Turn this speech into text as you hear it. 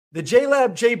The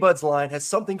JLab J-Buds line has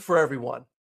something for everyone.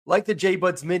 Like the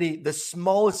J-Buds Mini, the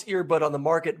smallest earbud on the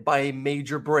market by a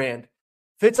major brand.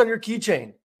 Fits on your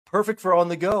keychain, perfect for on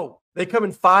the go. They come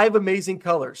in 5 amazing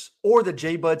colors, or the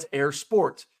J-Buds Air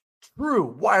Sport.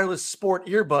 True wireless sport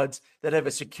earbuds that have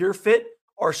a secure fit,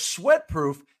 are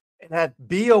sweat-proof, and have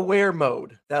Be Aware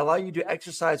mode that allow you to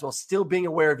exercise while still being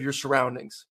aware of your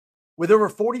surroundings. With over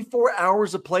 44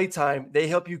 hours of playtime, they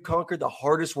help you conquer the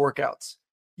hardest workouts.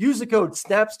 Use the code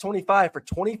SNAPS25 for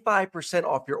 25%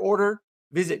 off your order.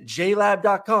 Visit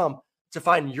jlab.com to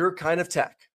find your kind of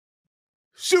tech.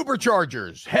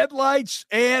 Superchargers, headlights,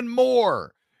 and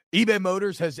more. eBay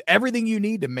Motors has everything you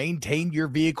need to maintain your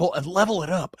vehicle and level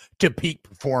it up to peak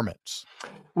performance.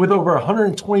 With over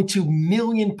 122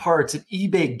 million parts at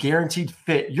eBay Guaranteed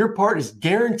Fit, your part is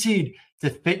guaranteed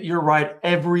to fit your ride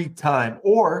every time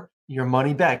or your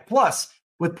money back. Plus,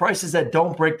 with prices that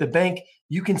don't break the bank,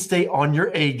 you can stay on your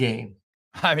A game.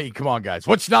 I mean, come on, guys.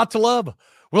 What's not to love?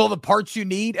 With all the parts you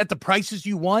need at the prices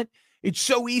you want, it's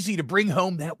so easy to bring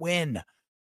home that win.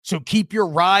 So keep your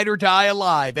ride or die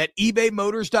alive at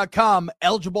ebaymotors.com.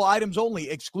 Eligible items only.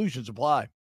 Exclusions apply.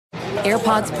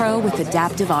 AirPods Pro with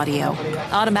adaptive audio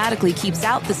automatically keeps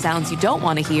out the sounds you don't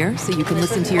want to hear so you can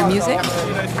listen to your music,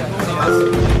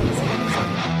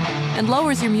 and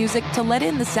lowers your music to let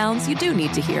in the sounds you do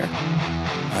need to hear.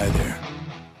 Hi there.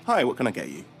 Hi, what can I get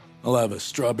you? I'll have a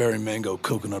strawberry mango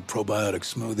coconut probiotic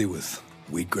smoothie with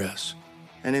wheatgrass.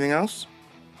 Anything else?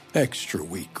 Extra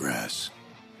wheatgrass.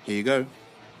 Here you go.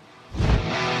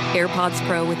 AirPods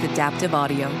Pro with adaptive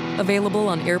audio. Available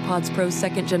on AirPods Pro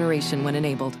 2nd generation when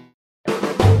enabled.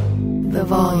 The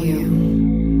volume.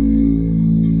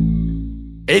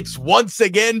 It's once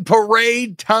again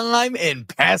parade time in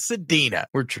Pasadena,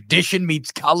 where tradition meets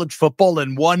college football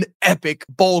in one epic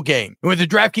bowl game. And with the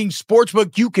DraftKings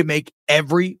Sportsbook, you can make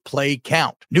every play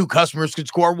count. New customers can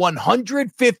score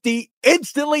 $150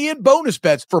 instantly in bonus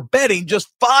bets for betting just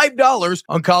 $5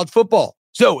 on college football.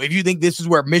 So if you think this is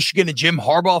where Michigan and Jim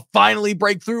Harbaugh finally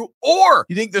break through, or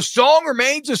you think the song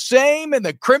remains the same and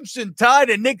the Crimson Tide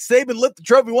and Nick Saban lift the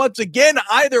trophy once again,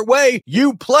 either way,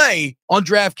 you play on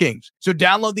DraftKings. So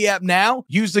download the app now,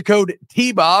 use the code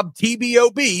TBOB,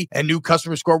 TBOB, and new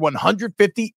customers score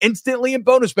 $150 instantly in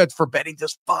bonus bets for betting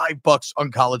just $5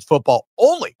 on college football.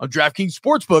 Only on DraftKings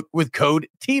Sportsbook with code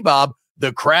TBOB.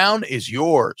 The crown is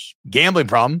yours. Gambling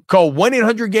problem? Call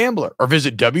 1-800-GAMBLER or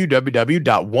visit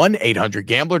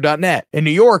www.1800gambler.net. In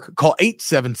New York, call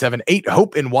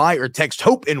 877-8-HOPE-NY or text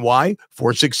HOPE-NY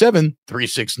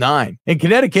 467-369. In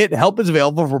Connecticut, help is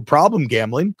available for problem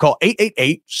gambling. Call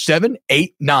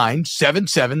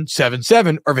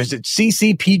 888-789-7777 or visit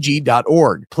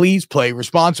ccpg.org. Please play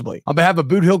responsibly. On behalf of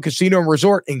Boot Hill Casino and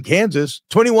Resort in Kansas,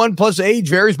 21 plus age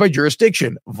varies by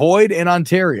jurisdiction. Void in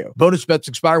Ontario. Bonus bets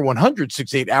expire 168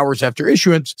 hours after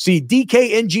issuance. See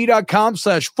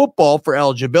dkng.com/football for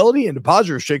eligibility and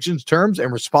deposit restrictions, terms,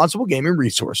 and responsible gaming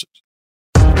resources.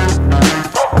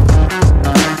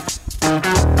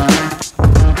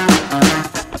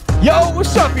 Yo,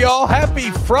 what's up, y'all?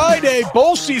 Happy Friday.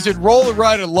 Bowl season rolling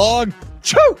right along.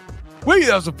 Choo!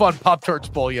 That was a fun Pop-Tarts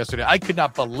Bowl yesterday. I could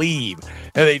not believe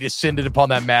that they descended upon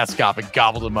that mascot and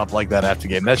gobbled him up like that after the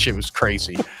game. That shit was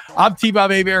crazy. I'm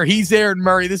T-Bob Abear. He's Aaron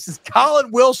Murray. This is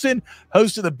Colin Wilson,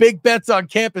 host of the Big Bets on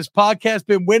Campus podcast.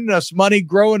 Been winning us money,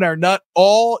 growing our nut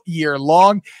all year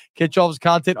long. Catch all his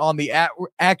content on the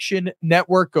Action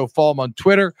Network. Go follow him on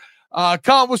Twitter.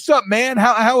 Colin, what's up, man?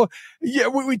 Yeah,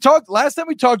 we talked last time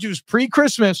we talked. It was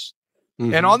pre-Christmas.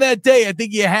 Mm-hmm. And on that day, I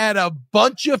think you had a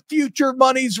bunch of future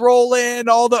monies roll in,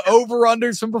 all the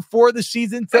over-unders from before the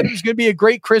season. Said it was going to be a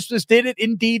great Christmas. Did it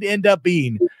indeed end up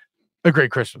being a great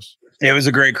Christmas? It was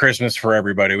a great Christmas for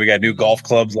everybody. We got new golf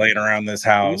clubs laying around this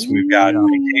house. We've got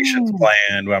vacations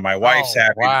planned. Well, my wife's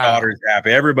happy. Wow. My daughter's happy.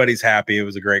 Everybody's happy. It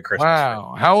was a great Christmas.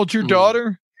 Wow. How old's your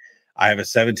daughter? I have a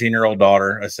 17-year-old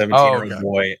daughter, a 17-year-old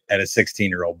boy, and a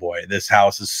 16-year-old boy. This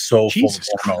house is so full of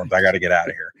hormones. I got to get out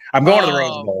of here. I'm going to the Rose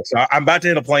Bowl. So I'm about to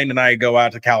hit a plane tonight, go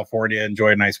out to California, enjoy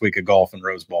a nice week of golf and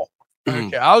Rose Bowl.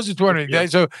 Okay, I was just wondering.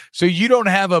 So you don't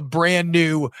have a brand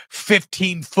new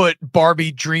 15-foot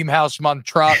Barbie Dreamhouse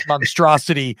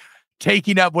monstrosity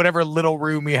taking up whatever little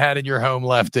room you had in your home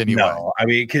left anyway? No, I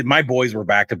mean, my boys were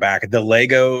back to back. The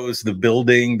Legos, the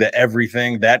building, the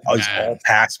everything, that is all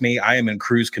past me. I am in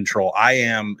cruise control. I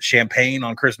am champagne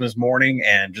on Christmas morning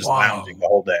and just lounging the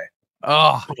whole day.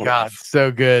 Oh God, so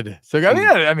good. So good.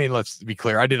 I mean, let's be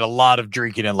clear. I did a lot of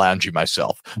drinking and lounging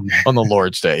myself on the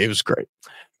Lord's Day. It was great.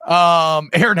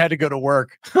 Aaron had to go to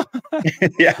work.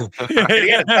 Yeah. He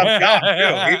had a tough job too.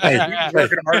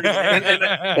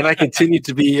 And I continue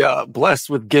to be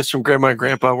blessed with gifts from grandma and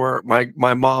grandpa, where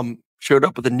my mom showed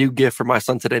up with a new gift for my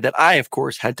son today that I, of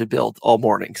course, had to build all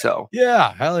morning. So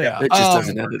yeah, hell yeah. it just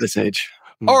doesn't end at this age.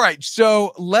 All right,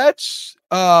 so let's.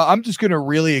 I'm just going to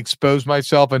really expose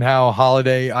myself and how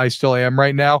holiday I still am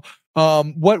right now.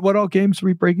 What all games are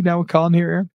we breaking down with Colin here,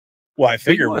 Aaron? Well, I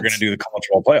figure we're going to do the college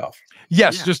football playoff.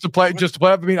 Yes, just to play.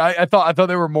 I mean, I thought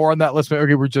there were more on that list.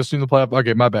 Okay, we're just doing the playoff.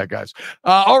 Okay, my bad, guys.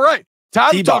 All right,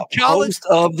 time to talk college host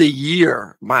of the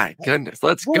year. My goodness,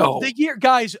 let's go. The year,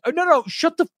 guys. No,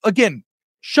 shut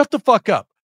the fuck up.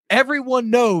 Everyone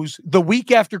knows the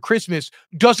week after Christmas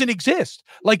doesn't exist.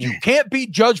 Like, you can't be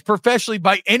judged professionally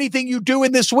by anything you do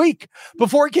in this week.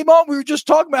 Before it came on, we were just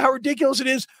talking about how ridiculous it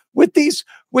is with these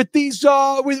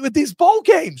bowl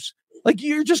games. Like,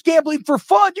 you're just gambling for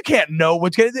fun. You can't know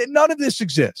what's going to. None of this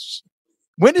exists.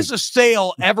 When has a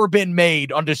sale ever been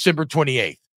made on December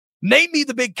 28th? Name me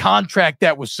the big contract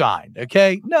that was signed.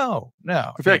 Okay, no. We've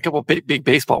had a couple big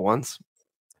baseball ones.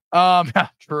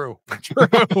 True.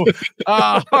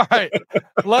 All right,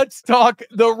 let's talk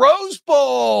the Rose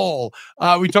Bowl.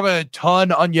 We talked about a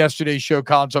ton on yesterday's show,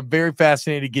 Colin, so I'm very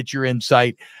fascinated to get your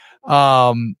insight.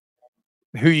 Who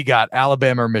you got,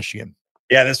 Alabama or Michigan?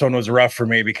 Yeah, this one was rough for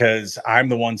me because I'm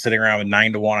the one sitting around with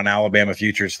 9-1 on Alabama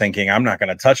futures thinking I'm not going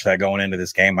to touch that going into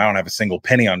this game. I don't have a single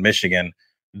penny on Michigan.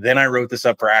 Then I wrote this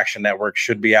up for Action Network,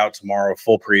 should be out tomorrow,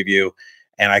 full preview.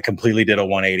 And I completely did a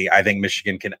 180. I think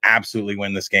Michigan can absolutely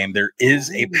win this game. There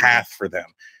is a path for them.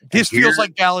 This feels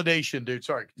like validation, dude.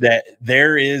 Sorry. That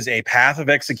there is a path of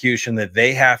execution that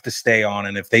they have to stay on.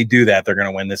 And if they do that, they're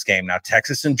going to win this game. Now,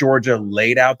 Texas and Georgia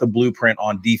laid out the blueprint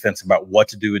on defense about what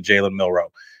to do with Jalen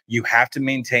Milroe. You have to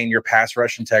maintain your pass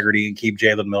rush integrity and keep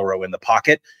Jalen Milroe in the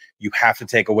pocket. You have to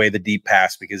take away the deep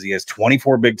pass because he has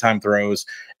 24 big-time throws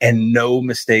and no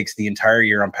mistakes the entire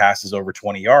year on passes over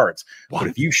 20 yards. What? But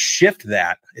if you shift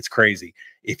that, it's crazy.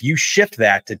 If you shift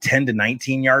that to 10 to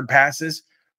 19-yard passes,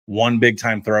 1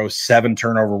 big-time throw, 7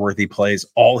 turnover-worthy plays,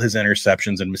 all his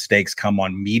interceptions and mistakes come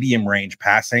on medium-range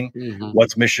passing.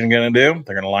 What's Michigan going to do?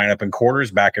 They're going to line up in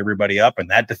quarters, back everybody up, and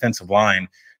that defensive line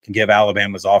can give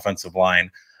Alabama's offensive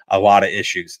line a lot of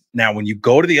issues. Now, when you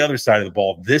go to the other side of the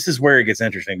ball, this is where it gets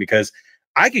interesting because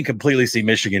I can completely see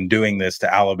Michigan doing this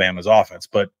to Alabama's offense.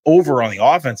 But over on the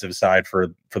offensive side for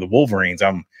the Wolverines,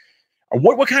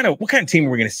 what kind of team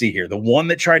are we going to see here? The one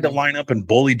that tried to line up and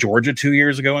bully Georgia 2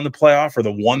 years ago in the playoff, or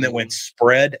the one that went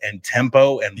spread and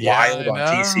tempo and wild on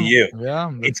TCU?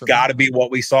 Yeah, it's got to be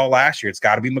what we saw last year. It's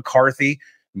got to be McCarthy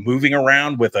moving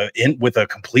around with a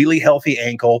completely healthy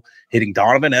ankle, hitting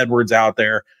Donovan Edwards out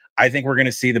there. I think we're going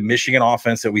to see the Michigan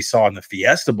offense that we saw in the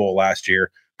Fiesta Bowl last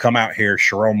year come out here.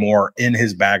 Sherrone Moore in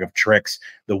his bag of tricks.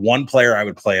 The one player I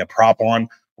would play a prop on,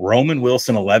 Roman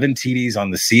Wilson, 11 TDs on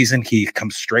the season. He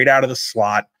comes straight out of the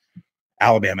slot.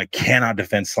 Alabama cannot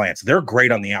defend slants. They're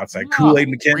great on the outside. Kool-Aid,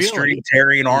 McKinstry,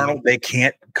 Terry, and Arnold, they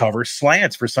can't cover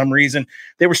slants for some reason.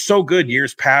 They were so good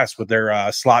years past with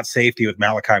their slot safety with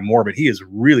Malachi Moore, but he has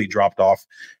really dropped off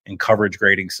in coverage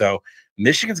grading. So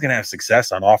Michigan's going to have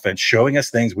success on offense, showing us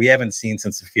things we haven't seen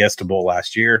since the Fiesta Bowl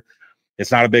last year.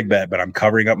 It's not a big bet, but I'm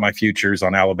covering up my futures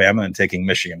on Alabama and taking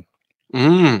Michigan.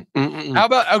 How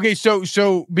about, okay,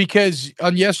 so because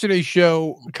on yesterday's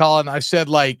show, Colin, I said,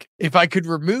 like, if I could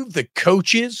remove the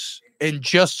coaches and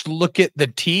just look at the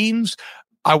teams,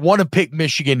 I want to pick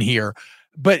Michigan here.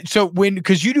 But so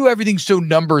because you do everything so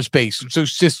numbers based and so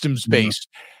systems based,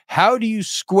 how do you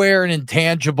square an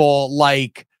intangible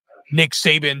like Nick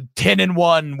Saban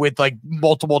 10-1 with like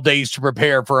multiple days to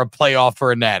prepare for a playoff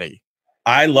or a natty?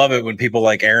 I love it when people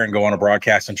like Aaron go on a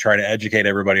broadcast and try to educate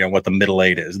everybody on what the middle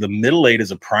eight is. The middle eight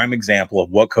is a prime example of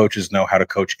what coaches know how to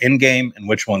coach in game and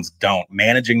which ones don't.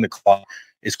 Managing the clock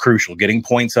is crucial. Getting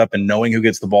points up and knowing who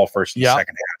gets the ball first in the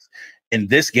second half. In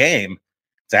this game,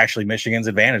 it's actually Michigan's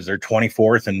advantage. They're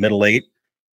 24th in middle eight,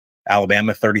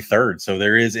 Alabama 33rd. So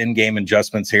there is in-game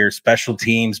adjustments here. Special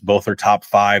teams, both are top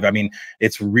 5. I mean,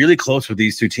 it's really close with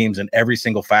these two teams in every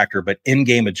single factor, but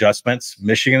in-game adjustments,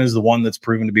 Michigan is the one that's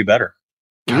proven to be better.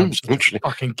 I'm such a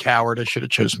fucking coward. I should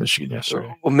have chosen Michigan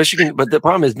yesterday. Well, Michigan, but the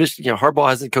problem is Michigan. Harbaugh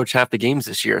hasn't coached half the games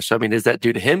this year. So I mean, is that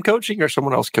due to him coaching or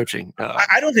someone else coaching?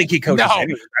 I don't think he coaches. No.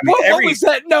 Anyway. I mean, what was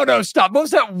that? No, stop. What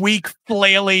was that weak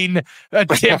flailing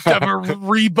attempt of a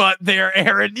rebut there,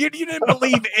 Aaron? You didn't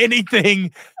believe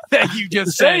anything that you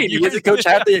just said. He doesn't coach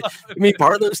half the. I mean,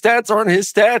 part of those stats aren't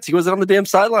his stats. He wasn't on the damn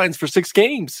sidelines for 6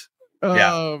 games.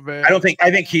 Yeah. Oh, man. I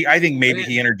think maybe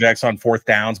he interjects on 4th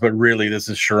downs, but really this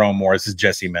is Sherrone Moore. This is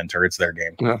Jesse Mentor. It's their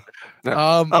game. No.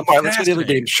 All right, let's go to the other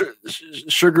game.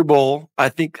 Sugar Bowl.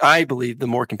 I believe the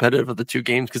more competitive of the two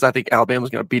games because I think Alabama's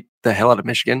going to beat the hell out of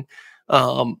Michigan.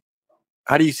 How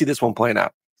do you see this one playing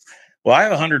out? Well, I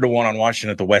have 100 to 1 on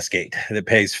Washington at the Westgate that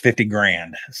pays 50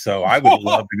 grand. So I would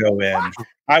love to go in.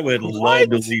 I would love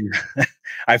to leave.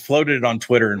 I floated it on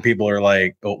Twitter and people are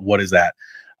like, oh, what is that?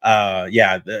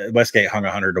 The Westgate hung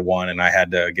 100 to 1 and I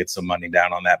had to get some money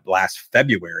down on that last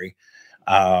February.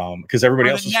 Because everybody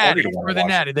else was 40 to 1 for the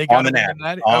Natty. They got on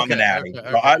the Natty.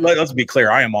 Let's be clear.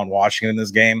 I am on Washington in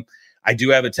this game. I do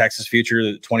have a Texas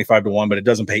future 25 to 1, but it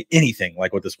doesn't pay anything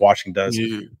like what this Washington does.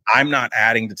 I'm not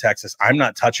adding to Texas. I'm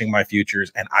not touching my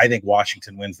futures. And I think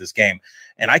Washington wins this game.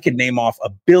 And I could name off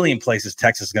a billion places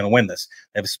Texas is going to win this.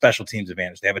 They have a special teams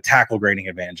advantage. They have a tackle grading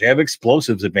advantage. They have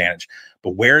explosives advantage.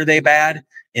 But where are they bad?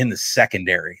 In the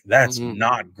secondary. That's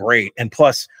not great. And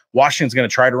plus, Washington's going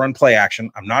to try to run play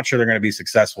action. I'm not sure they're going to be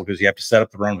successful because you have to set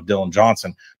up the run with Dylan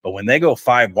Johnson. But when they go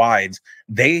 5 wides,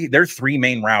 their 3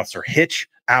 main routes are hitch,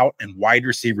 out, and wide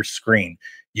receiver screen.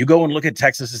 You go and look at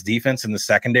Texas's defense in the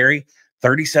secondary,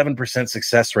 37%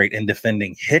 success rate in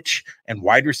defending hitch and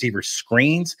wide receiver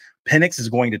screens. Penix is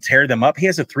going to tear them up. He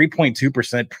has a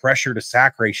 3.2% pressure to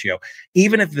sack ratio.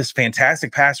 Even if this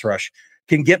fantastic pass rush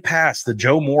can get past the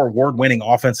Joe Moore award-winning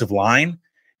offensive line,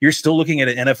 you're still looking at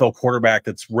an NFL quarterback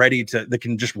that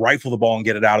can just rifle the ball and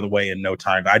get it out of the way in no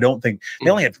time. I don't think they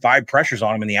only had 5 pressures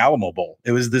on him in the Alamo Bowl.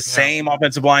 It was the same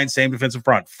offensive line, same defensive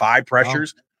front, 5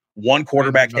 pressures, 1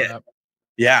 quarterback hit.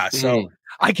 Yeah. So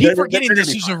I keep forgetting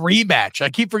this is a rematch. I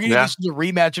keep forgetting this is a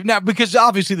rematch of now, because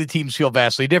obviously the teams feel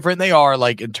vastly different. They are,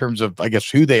 like, in terms of, I guess,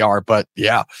 who they are, but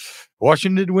yeah,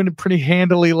 Washington did win it pretty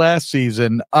handily last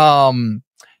season.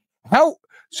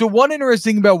 So one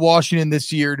interesting thing about Washington this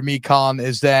year to me, Colin,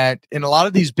 is that in a lot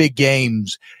of these big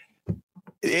games,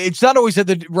 it's not always that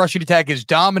the rushing attack is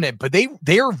dominant, but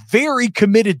they are very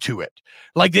committed to it.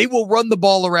 Like, they will run the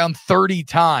ball around 30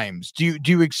 times. Do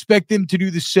you expect them to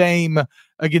do the same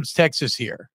against Texas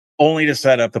here? Only to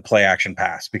set up the play action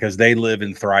pass, because they live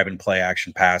and thrive in play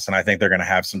action pass, and I think they're going to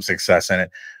have some success in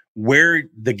it. Where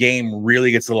the game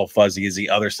really gets a little fuzzy is the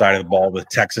other side of the ball with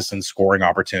Texas and scoring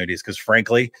opportunities, because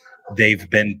frankly, they've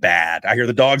been bad. I hear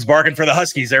the dogs barking for the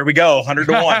Huskies. There we go, 100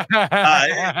 to 1.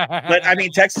 But I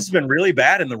mean, Texas has been really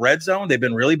bad in the red zone. They've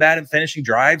been really bad in finishing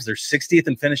drives. They're 60th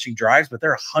in finishing drives, but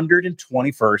they're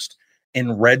 121st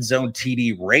in red zone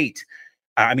TD rate.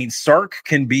 I mean, Sark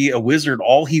can be a wizard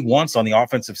all he wants on the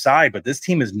offensive side, but this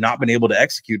team has not been able to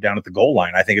execute down at the goal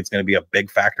line. I think it's going to be a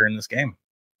big factor in this game.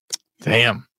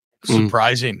 Damn.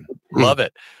 Surprising. Love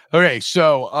it. Okay,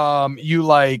 so you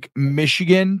like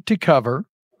Michigan to cover.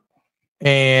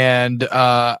 And what's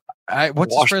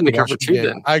the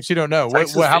spread? I actually don't know.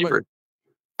 How much?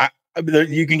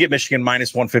 You can get Michigan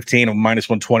minus 115 or minus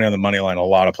 120 on the money line a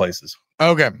lot of places.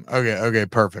 Okay,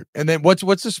 perfect. And then what's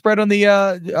the spread on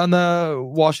the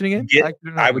Washington game?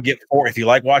 I would get 4. If you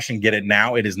like Washington, get it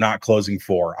now. It is not closing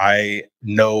 4. I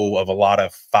know of a lot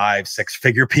of 5-6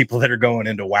 figure people that are going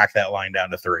in to whack that line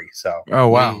down to 3. So, oh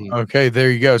wow, okay,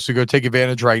 there you go. So go take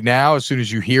advantage right now as soon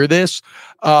as you hear this.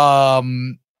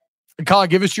 Colin,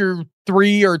 give us your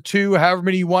 3 or 2, however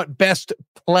many you want, best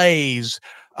plays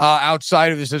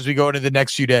outside of this as we go into the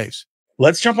next few days.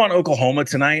 Let's jump on Oklahoma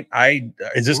tonight.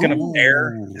 Is this going to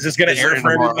air? Is this going to air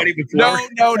for everybody? No.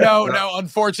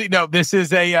 Unfortunately, no. This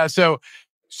is a so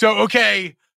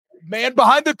okay. Man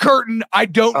behind the curtain. I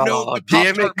don't know if the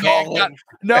Pop-Tart man got.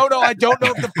 No. I don't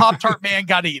know if the Pop-Tart man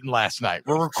got eaten last night.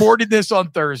 We're recording this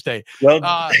on Thursday. Well,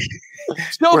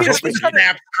 so this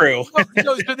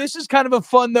is kind of a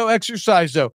fun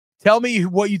exercise though. Tell me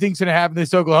what you think's going to happen in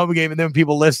this Oklahoma game, and then when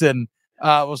people listen,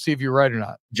 we'll see if you're right or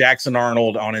not. Jackson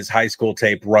Arnold on his high school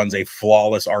tape runs a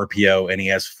flawless RPO, and he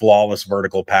has flawless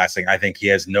vertical passing. I think he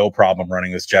has no problem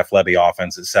running this Jeff Lebby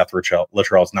offense. That Seth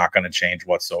Littrell is not going to change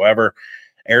whatsoever.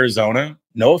 Arizona,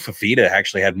 Noah Fafita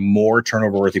actually had more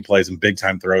turnover-worthy plays and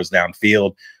big-time throws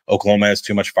downfield. Oklahoma has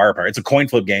too much firepower. It's a coin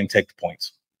flip game. Take the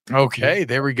points. Okay,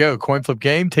 there we go. Coin flip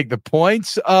game. Take the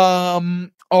points. All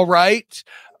right.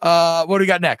 What do we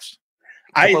got next?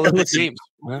 I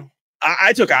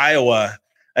took Iowa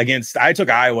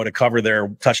to cover their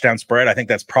touchdown spread. I think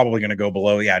that's probably going to go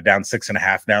below. Yeah, down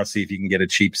 6.5 now. See if you can get a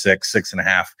cheap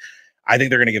 6.5. I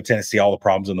think they're going to give Tennessee all the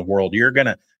problems in the world.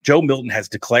 Joe Milton has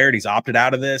declared he's opted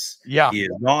out of this. Yeah. He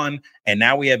is gone. And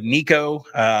now we have Nico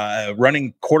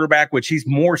running quarterback, which he's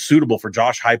more suitable for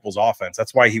Josh Heupel's offense.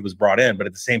 That's why he was brought in. But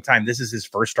at the same time, this is his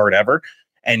first start ever.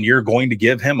 And you're going to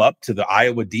give him up to the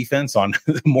Iowa defense on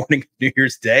the morning of New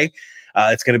Year's Day.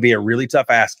 It's going to be a really tough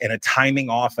ask and a timing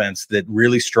offense that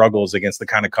really struggles against the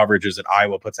kind of coverages that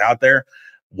Iowa puts out there.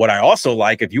 What I also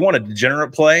like, if you want a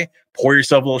degenerate play, pour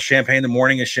yourself a little champagne in the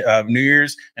morning of New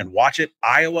Year's and watch it.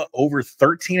 Iowa over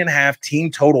 13.5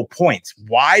 team total points.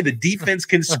 Why? The defense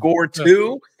can score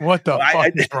too. What the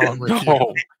fuck is wrong with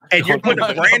you? And you're putting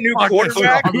a brand new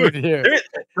quarterback.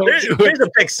 There's a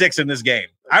pick 6 in this game.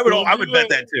 I would bet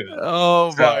that too.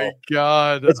 Oh my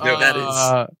God. Let's do that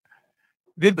is.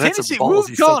 Then Tennessee,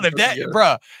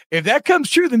 if that comes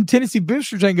true, then Tennessee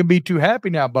boosters ain't gonna be too happy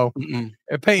now, Bo.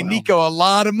 They're paying Nico a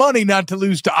lot of money not to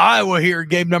lose to Iowa here in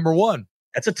game number 1.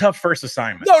 That's a tough first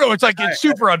assignment. No, it's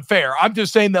super unfair. I'm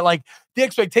just saying that like the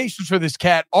expectations for this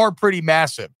cat are pretty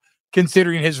massive,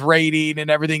 considering his rating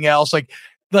and everything else.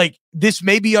 Like this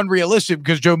may be unrealistic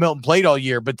because Joe Milton played all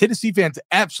year, but Tennessee fans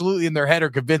absolutely in their head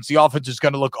are convinced the offense is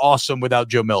going to look awesome without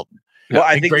Joe Milton. Well,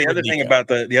 I think the other thing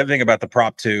about the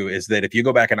prop too is that if you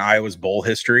go back in Iowa's bowl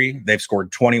history, they've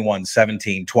scored 21,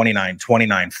 17, 29,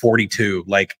 29, 42.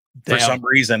 Like for some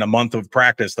reason, a month of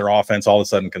practice, their offense all of a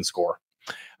sudden can score.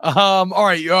 All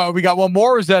right, we got one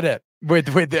more. Or is that it?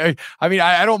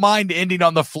 I don't mind ending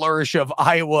on the flourish of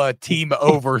Iowa team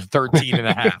over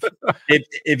 13.5.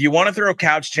 If you want to throw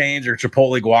couch change or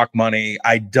Chipotle guac money,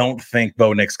 I don't think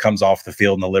Bo Nix comes off the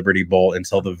field in the Liberty Bowl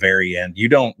until the very end. You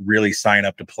don't really sign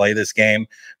up to play this game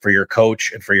for your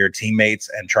coach and for your teammates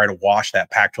and try to wash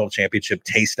that Pac-12 championship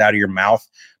taste out of your mouth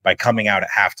by coming out at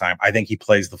halftime. I think he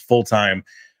plays the full-time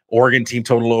Oregon team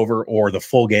total over or the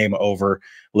full game over.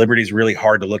 Liberty's really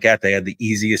hard to look at. They had the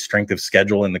easiest strength of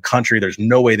schedule in the country. There's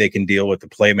no way they can deal with the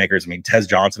playmakers. I mean, Tez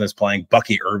Johnson is playing.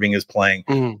 Bucky Irving is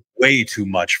playing. Way too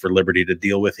much for Liberty to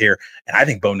deal with here. And I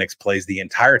think Bo Nix plays the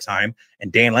entire time.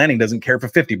 And Dan Lanning doesn't care if a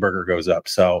 50 burger goes up.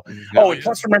 So, and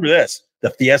plus remember this, the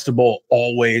Fiesta Bowl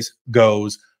always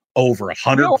goes over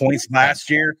 100 points last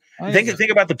year. Think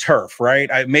about the turf,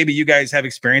 right? Maybe you guys have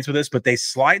experience with this, but they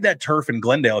slide that turf in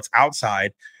Glendale. It's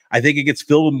outside. I think it gets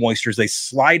filled with moistures. They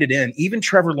slide it in. Even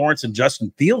Trevor Lawrence and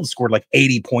Justin Fields scored like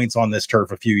 80 points on this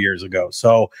turf a few years ago.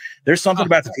 So there's something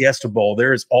about the Fiesta Bowl.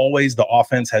 There is always the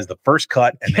offense has the first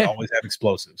cut, and they always have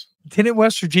explosives. Didn't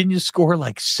West Virginia score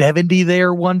like 70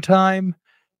 there one time?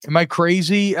 Am I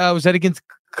crazy? Was that against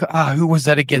who was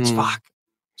that against? Fuck.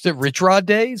 Was it Rich Rod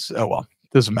days? Oh, well,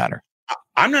 doesn't matter.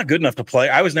 I'm not good enough to play.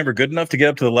 I was never good enough to get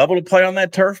up to the level to play on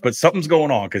that turf, but something's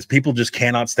going on because people just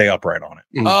cannot stay upright on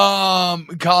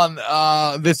it. Colin,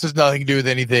 this has nothing to do with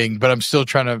anything, but I'm still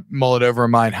trying to mull it over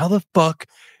in mind. How the fuck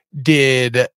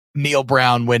did Neil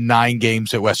Brown win 9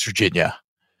 games at West Virginia?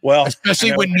 Well,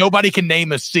 especially when nobody can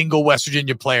name a single West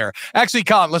Virginia player. Actually,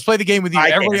 Colin, let's play the game with you.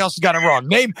 Everybody else has got it wrong.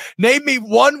 Name me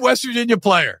one West Virginia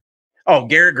player. Oh,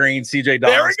 Garrett Green, CJ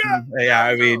Donaldson. There we go. Yeah,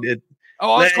 I mean it.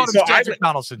 Oh, I was calling him Cedric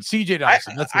Donaldson, CJ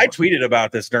Donaldson. I tweeted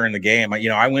about this during the game.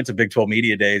 I went to Big 12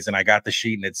 Media Days and I got the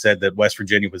sheet and it said that West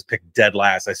Virginia was picked dead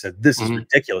last. I said, this is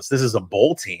ridiculous. This is a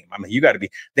bowl team. I mean,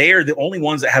 they are the only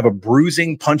ones that have a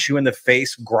bruising, punch you in the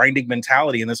face, grinding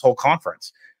mentality in this whole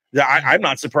conference. I'm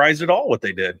not surprised at all what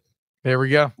they did. There we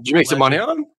go. Did you make some money on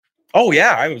them? Oh,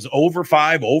 yeah. I was over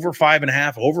 5, over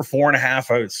 5.5, over 4.5.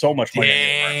 I was so much money.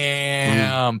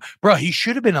 Damn. Bro, he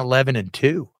should have been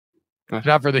 11-2.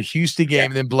 Not for the Houston game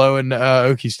and then blowing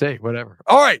Okie State, whatever.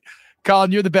 All right,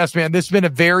 Colin, you're the best, man. This has been a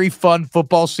very fun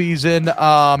football season.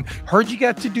 Heard you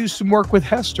got to do some work with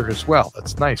Hester as well.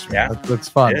 That's nice, man. Yeah, that's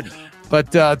fun. But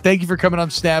thank you for coming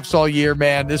on Snaps all year,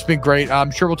 man. This has been great.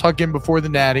 I'm sure we'll talk again before the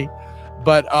Natty.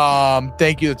 But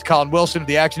thank you. It's Colin Wilson of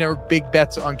the Action Network, Big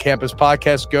Bets on Campus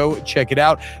podcast. Go check it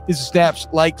out. This is Snaps.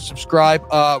 Like, subscribe.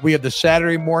 We have the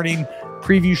Saturday morning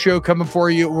preview show coming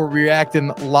for you. We're reacting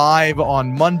live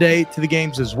on Monday to the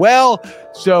games as well.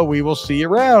 So we will see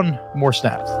you around. More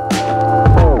Snaps.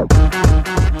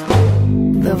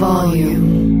 The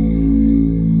Volume.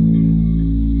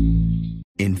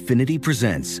 Infinity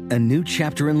presents a new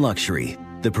chapter in luxury.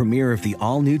 The premiere of the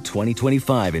all-new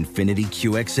 2025 Infinity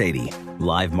QX80.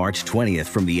 Live March 20th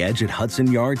from the Edge at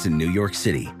Hudson Yards in New York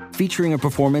City. Featuring a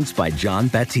performance by John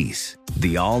Batiste.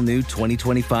 The all-new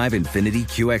 2025 Infinity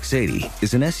QX80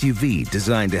 is an SUV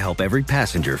designed to help every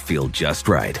passenger feel just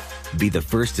right. Be the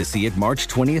first to see it March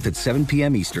 20th at 7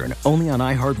 p.m. Eastern, only on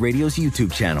iHeartRadio's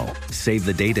YouTube channel. Save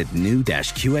the date at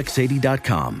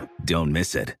new-QX80.com. Don't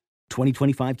miss it.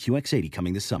 2025 QX80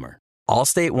 coming this summer.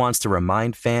 Allstate wants to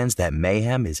remind fans that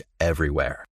mayhem is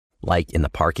everywhere. Like in the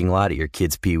parking lot at your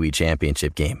kid's Pee Wee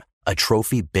Championship game. A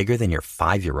trophy bigger than your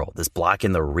 5-year-old is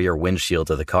blocking the rear windshield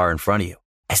of the car in front of you.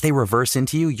 As they reverse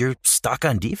into you, you're stuck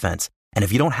on defense. And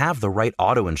if you don't have the right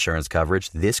auto insurance coverage,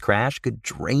 this crash could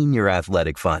drain your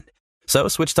athletic fund. So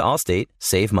switch to Allstate,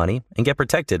 save money, and get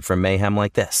protected from mayhem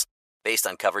like this. Based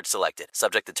on coverage selected,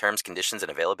 subject to terms, conditions,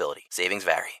 and availability. Savings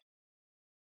vary.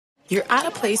 You're at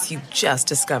a place you just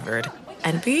discovered.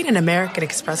 And being an American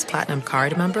Express Platinum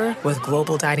card member with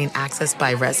Global Dining Access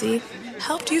by Resi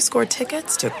helped you score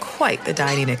tickets to quite the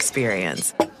dining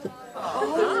experience.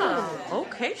 Oh,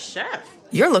 okay, chef.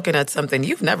 You're looking at something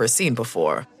you've never seen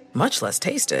before, much less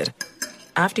tasted.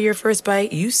 After your first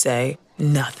bite, you say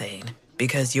nothing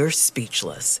because you're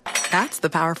speechless. That's the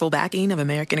powerful backing of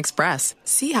American Express.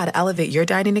 See how to elevate your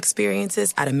dining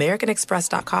experiences at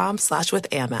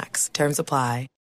americanexpress.com/withAmex. Terms apply.